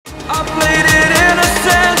I played it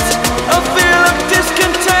innocent, a feel of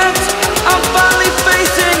discontent. I'm finally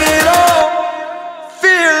facing it all,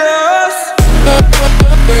 fearless.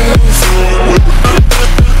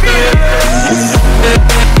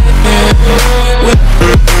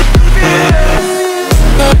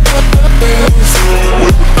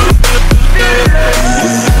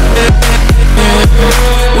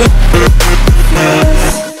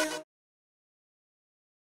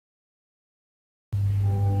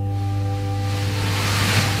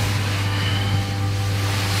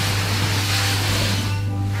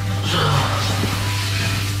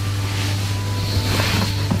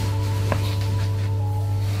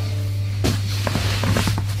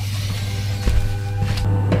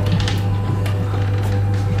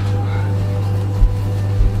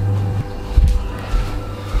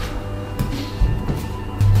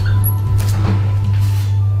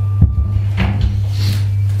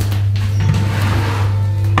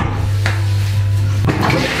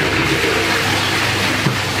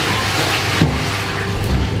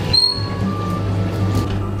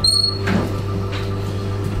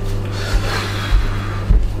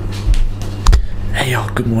 Hey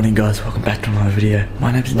y'all, good morning guys, welcome back to another video.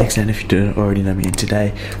 My name is Nick and if you don't already know me, and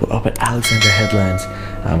today we're up at Alexandra Headlands.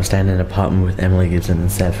 I'm staying in an apartment with Emily Gibson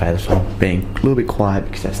and Sam Fader, so I'm being a little bit quiet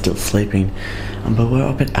because they're still sleeping. But we're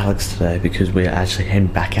up at Alex today because we're actually heading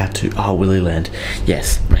back out to Rwilly land.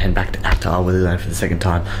 Yes, we're heading back to Rwilly land for the second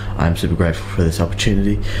time. I'm super grateful for this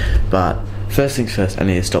opportunity. But first things first, I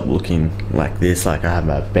need to stop looking like this, like I have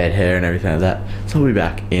my bed hair and everything like that. So I'll be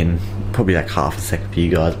back in probably like half a second for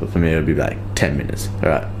you guys, but for me it'll be like 10 minutes.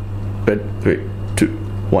 Alright, but 3, 2,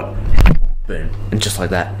 1, boom. And just like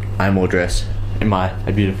that, I'm all dressed in my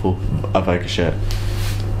beautiful Avoca shirt,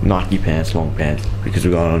 Nike pants, long pants, because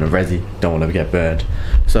we're going on a resi, don't want to get burned.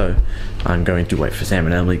 So I'm going to wait for Sam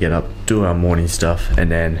and Emily to get up, do our morning stuff,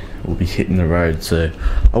 and then we'll be hitting the road. So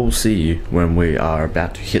I will see you when we are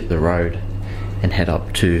about to hit the road and head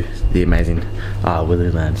up to the amazing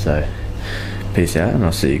Rwilly land. So peace out, and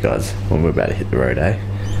I'll see you guys when we're about to hit the road, eh?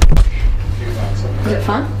 Was it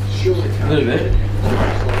fun? A little bit.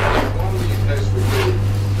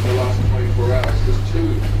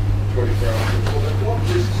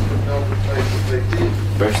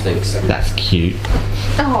 Bro thinks that's cute.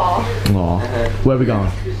 Aww. Aww. Where are we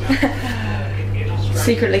going?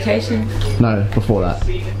 Secret location. No, before that.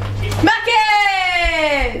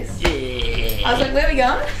 Macca's! Yeah. I was like, where are we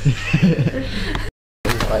going?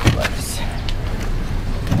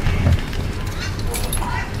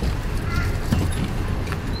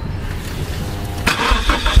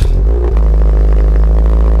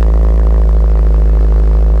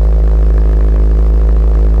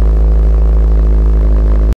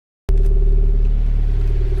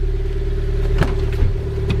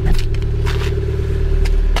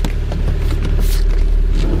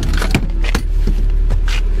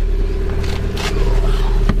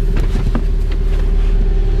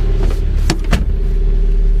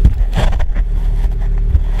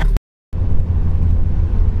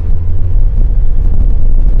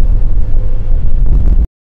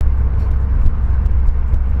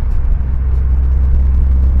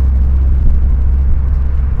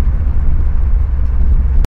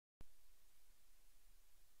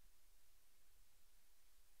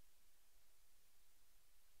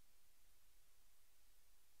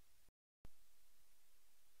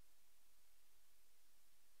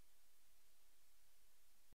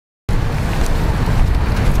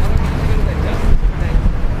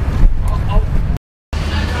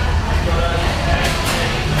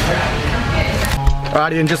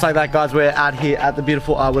 Alrighty, and just like that guys, we're out here at the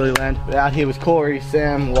beautiful Rwilly land. We're out here with Corey,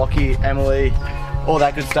 Sam, Lockie, Emily, all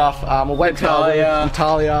that good stuff. We'll wait for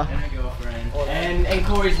Natalia. And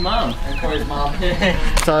Corey's mum.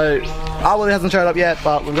 So Rwilly hasn't showed up yet,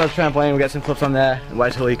 but we've got a trampoline, we'll get some clips on there and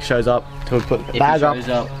wait till he shows up, till we put the bag up.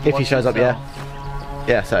 If he shows up, yeah.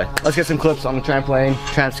 Yeah, so let's get some clips on the trampoline,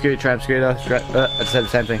 tramp scooter, I just said the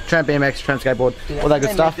same thing. Tramp BMX, tramp skateboard, all that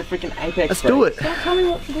good stuff. Let's do it. Don't tell me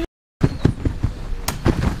what to do.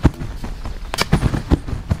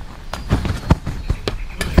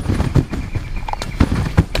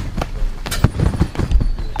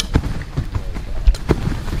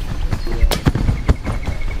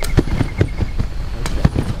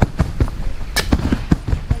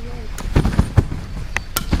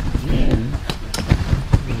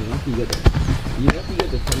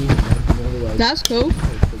 That's cool.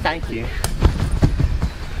 Thank you.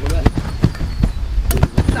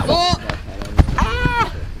 Oh!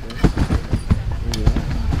 Ah!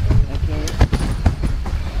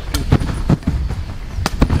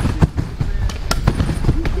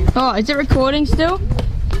 Oh, is it recording still?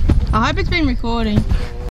 I hope it's been recording. Or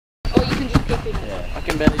you can just keep it. I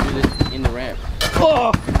can barely do this in the ramp.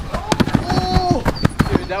 Oh!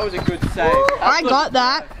 Dude, that was a good save. I got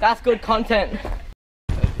that. That's good content.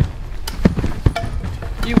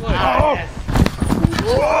 You would. Oh. Yes.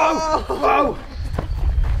 Whoa!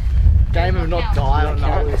 Game of not die on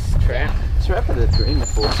this tramp. Tramp had a dream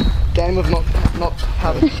before. Game of not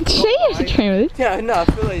having. She has a dream with it. Yeah, no, I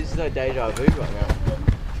feel like it's no deja vu right now.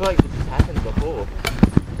 I feel like this has happened before.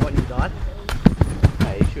 What, you died?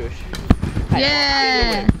 Hey, shush. Hey,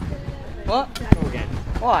 Yeah. what? Go again.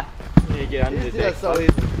 Why? Yeah, get under the deck. So there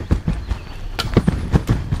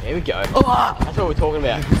we go. Oh, that's what we're talking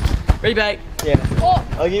about. Rebate. Yeah. Oh,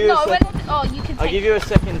 I'll give you no, a second. oh, you can I'll take give you a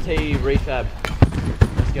second T refab.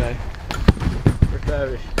 Let's go.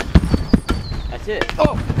 Refurbish. That's it.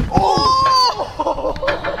 Oh! Oh!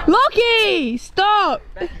 Lockie, stop.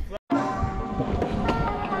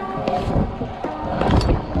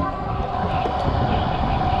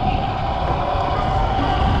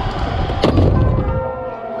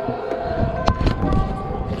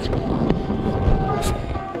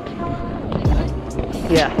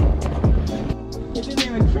 Yeah. It didn't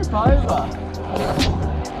even trip over.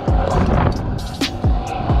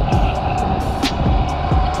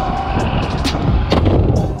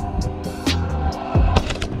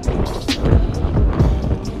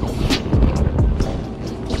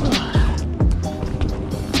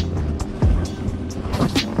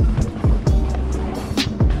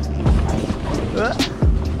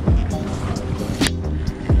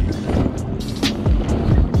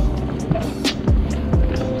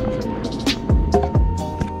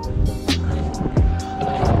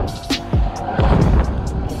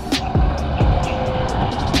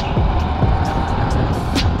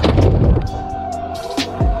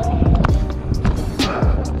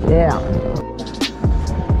 Yeah.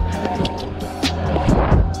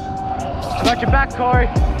 I got your back, Corey.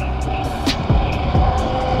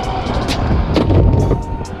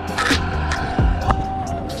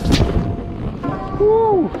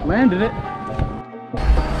 Woo! Landed it.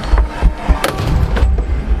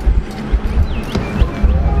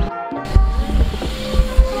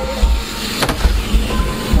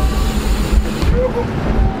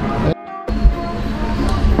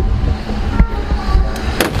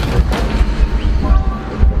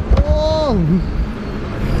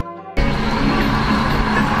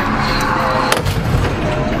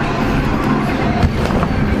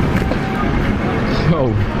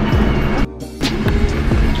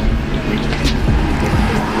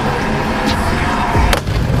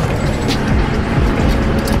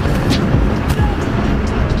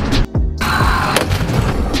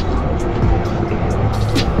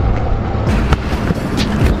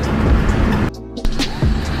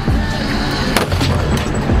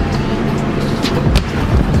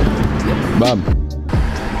 Bob.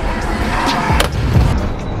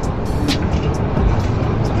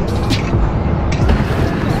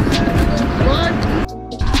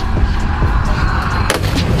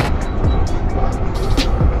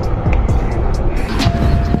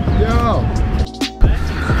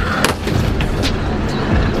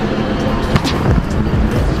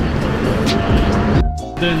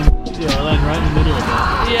 Then, yeah, I land right in the middle of it.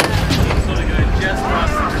 Yeah. You sort of go just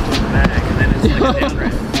past the middle of the bag and then it's like a down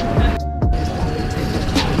ramp.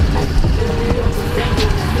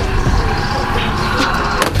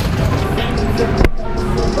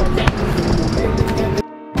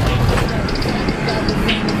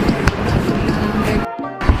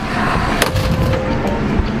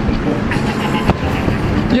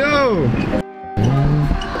 Yo!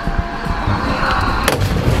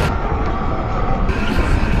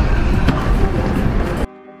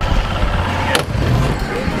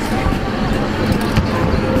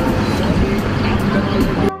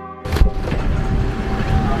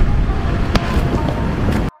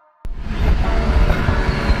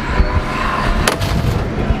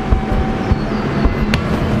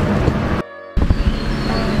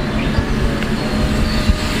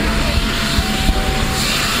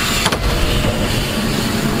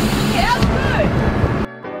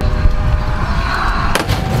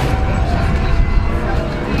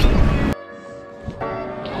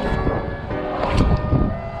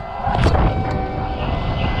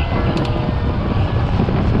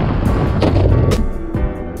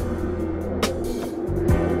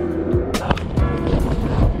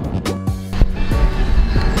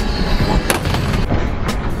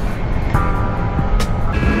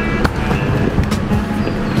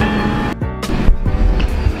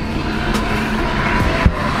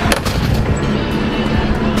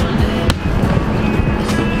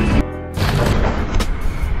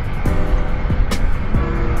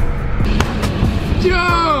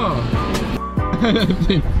 What?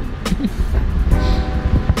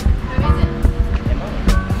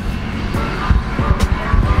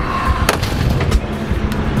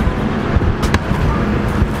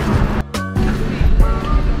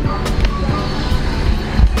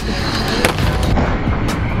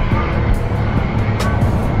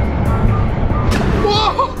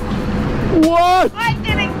 I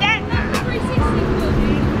didn't get that 360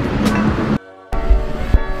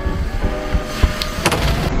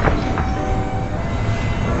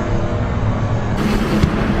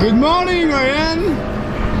 Good morning, Ryan.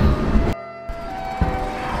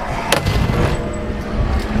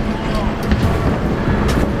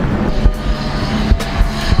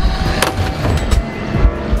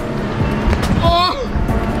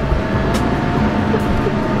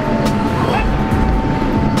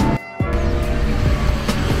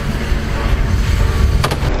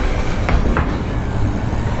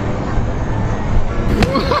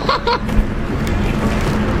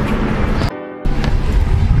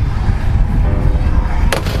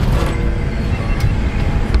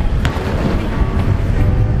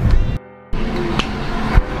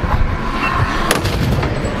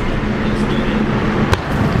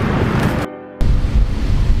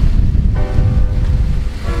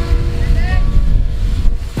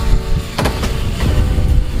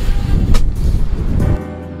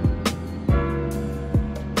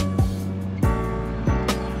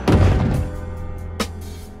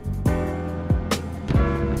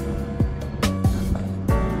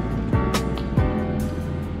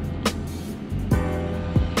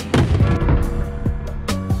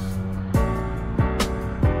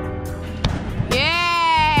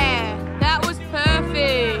 Yeah, that was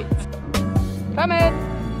perfect. Come in.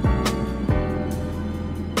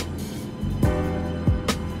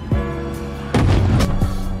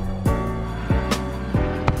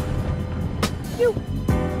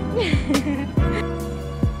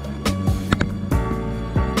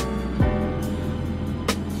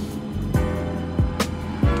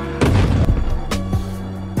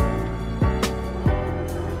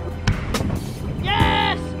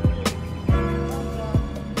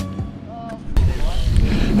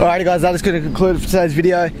 Alrighty guys, that is going to conclude for today's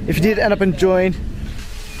video. If you did end up enjoying,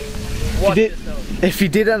 if you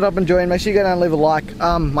did end up enjoying, make sure you go down and leave a like.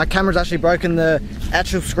 My camera's actually broken. The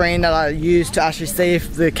actual screen that I used to actually see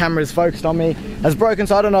if the camera is focused on me has broken,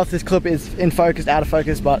 so I don't know if this clip is in focus, out of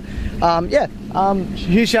focus, but yeah.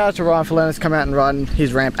 Huge shout out to Ryan for letting us come out and ride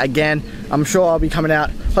his ramp again. I'm sure I'll be coming out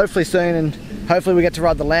hopefully soon, and hopefully we get to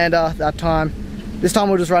ride the lander that time. This time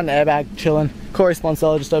we'll just ride an airbag, chilling. Corey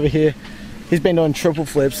Sponsella just over here. He's been doing triple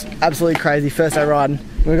flips, absolutely crazy, first day riding.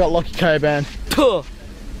 We've got Lockie Coburn.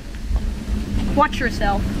 Watch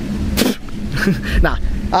yourself. Nah.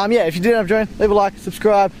 Yeah, if you did end up joining, leave a like,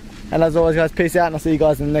 subscribe, and as always guys, peace out, and I'll see you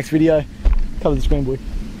guys in the next video. Cover the screen, boy.